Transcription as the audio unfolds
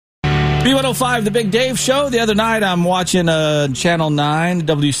B105, The Big Dave Show. The other night, I'm watching Channel 9,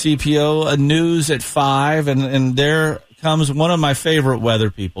 WCPO News at 5, and there comes one of my favorite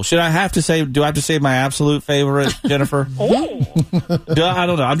weather people. Do I have to say my absolute favorite, Jennifer? I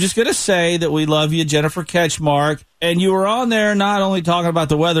don't know. I'm just going to say that we love you, Jennifer Ketchmark. And you were on there not only talking about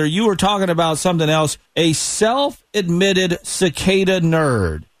the weather, you were talking about something else. A self-admitted cicada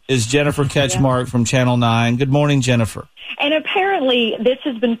nerd is Jennifer Ketchmark from Channel 9. Good morning, Jennifer. And apparently, this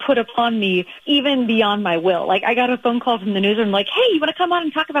has been put upon me even beyond my will. Like, I got a phone call from the newsroom, like, hey, you want to come on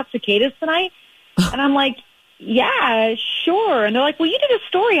and talk about cicadas tonight? And I'm like, yeah, sure. And they're like, well, you did a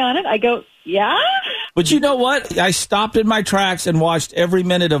story on it. I go, yeah? But you know what? I stopped in my tracks and watched every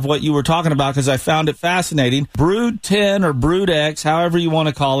minute of what you were talking about because I found it fascinating. Brood 10 or Brood X, however you want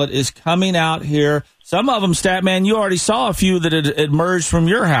to call it, is coming out here. Some of them, Statman, you already saw a few that had emerged from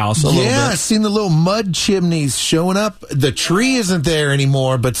your house a little bit. Yeah, I've seen the little mud chimneys showing up. The tree isn't there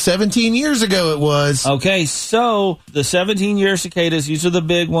anymore, but 17 years ago it was. Okay, so the 17-year cicadas, these are the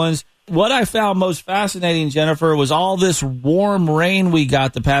big ones. What I found most fascinating, Jennifer, was all this warm rain we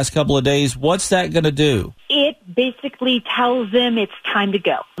got the past couple of days. What's that going to do? It basically tells them it's time to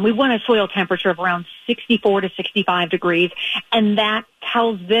go. We want a soil temperature of around 64 to 65 degrees, and that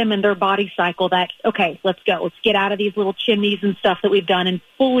tells them in their body cycle that, okay, let's go. Let's get out of these little chimneys and stuff that we've done and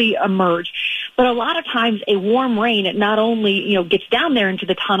fully emerge. But a lot of times a warm rain, it not only, gets down there into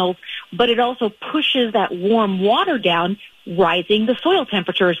the tunnels, but it also pushes that warm water down, rising the soil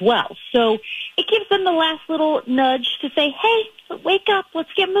temperature as well. So it gives them the last little nudge to say, hey, wake up,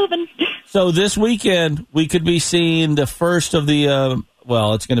 let's get moving. So this weekend, we could be seeing the first of the,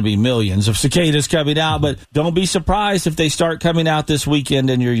 it's going to be millions of cicadas coming out, but don't be surprised if they start coming out this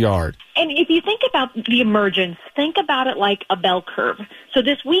weekend in your yard. And if you think about the emergence, think about it like a bell curve. So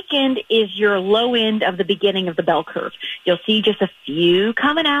this weekend is your low end of the beginning of the bell curve. You'll see just a few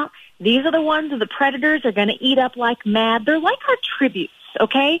coming out. These are the ones that the predators are going to eat up like mad. They're like our tributes,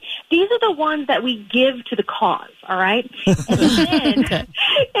 okay? These are the ones that we give to the cause, all right? And then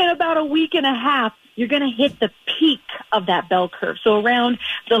in about a week and a half, you're going to hit the peak of that bell curve. So around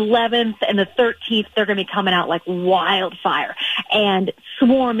the 11th and the 13th, they're going to be coming out like wildfire and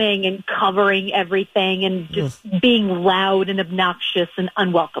swarming and covering everything and just being loud and obnoxious and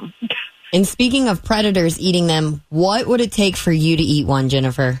unwelcome. And speaking of predators eating them, what would it take for you to eat one,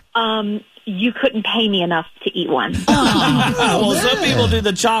 Jennifer? You couldn't pay me enough to eat one. Well, some people do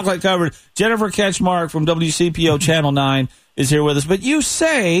the chocolate covered. Jennifer Ketchmark from WCPO Channel 9 is here with us. But you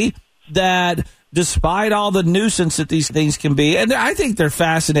say that despite all the nuisance that these things can be, and I think they're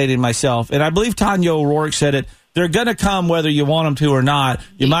fascinating myself, and I believe Tanya O'Rourke said it, they're going to come whether you want them to or not.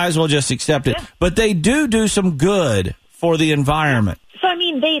 You might as well just accept it. But they do some good for the environment. So,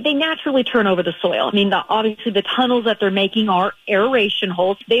 they naturally turn over the soil. Obviously the tunnels that they're making are aeration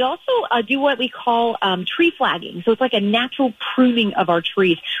holes. They also do what we call tree flagging. So it's like a natural pruning of our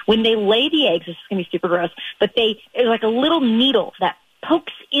trees. When they lay the eggs, this is going to be super gross, but it's like a little needle that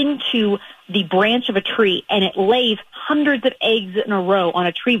pokes into the branch of a tree, and it lays hundreds of eggs in a row on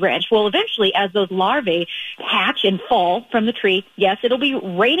a tree branch. Well, eventually, as those larvae hatch and fall from the tree, yes, it'll be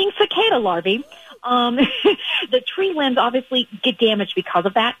raining cicada larvae. The tree limbs obviously get damaged because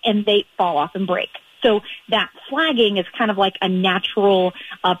of that, and they fall off and break. So that flagging is kind of like a natural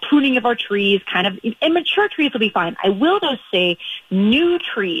pruning of our trees, and mature trees will be fine. I will, though, say new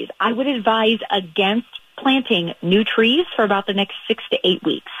trees, I would advise against planting new trees for about the next 6 to 8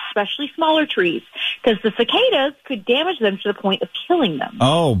 weeks, especially smaller trees, because the cicadas could damage them to the point of killing them.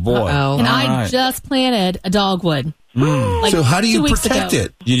 Oh, boy. Uh-oh. And I just planted a dogwood. So how do you protect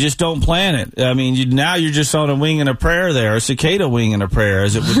it? You just don't plant it. Now you're just on a wing and a prayer there, a cicada wing and a prayer,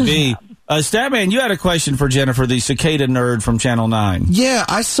 as it would be. Statman, you had a question for Jennifer, the cicada nerd from Channel 9. Yeah,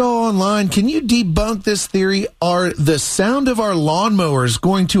 I saw online. Can you debunk this theory? Are the sound of our lawnmowers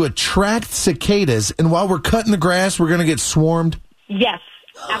going to attract cicadas, and while we're cutting the grass, we're going to get swarmed? Yes.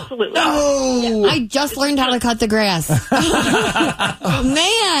 Absolutely. No! I just learned how to cut the grass. Oh,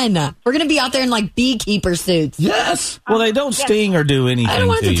 man. We're going to be out there in like beekeeper suits. Yes. Well, they don't sting or do anything. I don't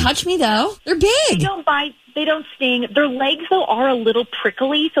want it to touch me, though. They're big. They don't bite. They don't sting. Their legs, though, are a little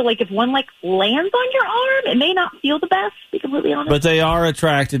prickly. So, if one, lands on your arm, it may not feel the best, to be completely honest. But they are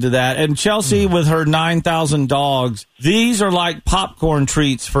attracted to that. And Chelsea, with her 9,000 dogs, these are like popcorn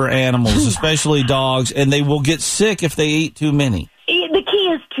treats for animals, especially dogs, and they will get sick if they eat too many. The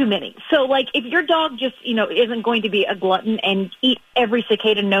key is too many. So, like, if your dog just, isn't going to be a glutton and eat every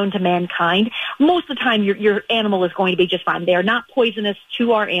cicada known to mankind, most of the time your animal is going to be just fine. They are not poisonous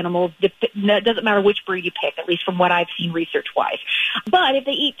to our animals. It doesn't matter which breed you pick, at least from what I've seen research-wise. But if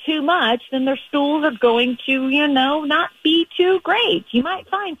they eat too much, then their stools are going to, not be too great. You might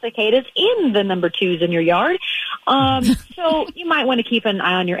find cicadas in the number 2s in your yard. So you might want to keep an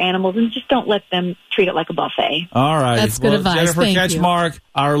eye on your animals and just don't let them treat it like a buffet. All right. That's good advice. Jennifer Ketchmark,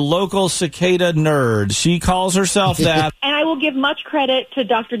 our local cicada nerd. She calls herself that. And I will give much credit to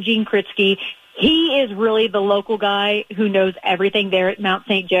Dr. Gene Kritsky. He is really the local guy who knows everything there at Mount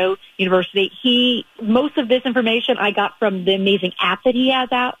St. Joe University. Most of this information I got from the amazing app that he has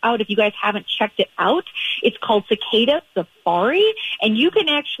out. If you guys haven't checked it out, it's called Cicada Safari, and you can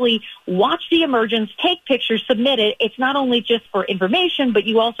actually watch the emergence, take pictures, submit it. It's not only just for information, but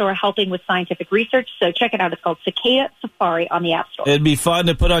you also are helping with scientific research. So check it out. It's called Cicada Safari on the App Store. It'd be fun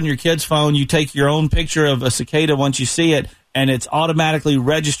to put on your kid's phone. You take your own picture of a cicada once you see it, and it's automatically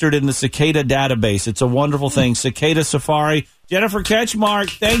registered in the Cicada database. It's a wonderful thing. Cicada Safari. Jennifer Ketchmark,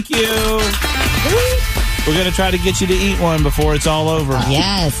 thank you. We're going to try to get you to eat one before it's all over.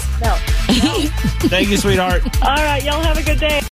 Yes. No. Thank you, sweetheart. All right. Y'all have a good day.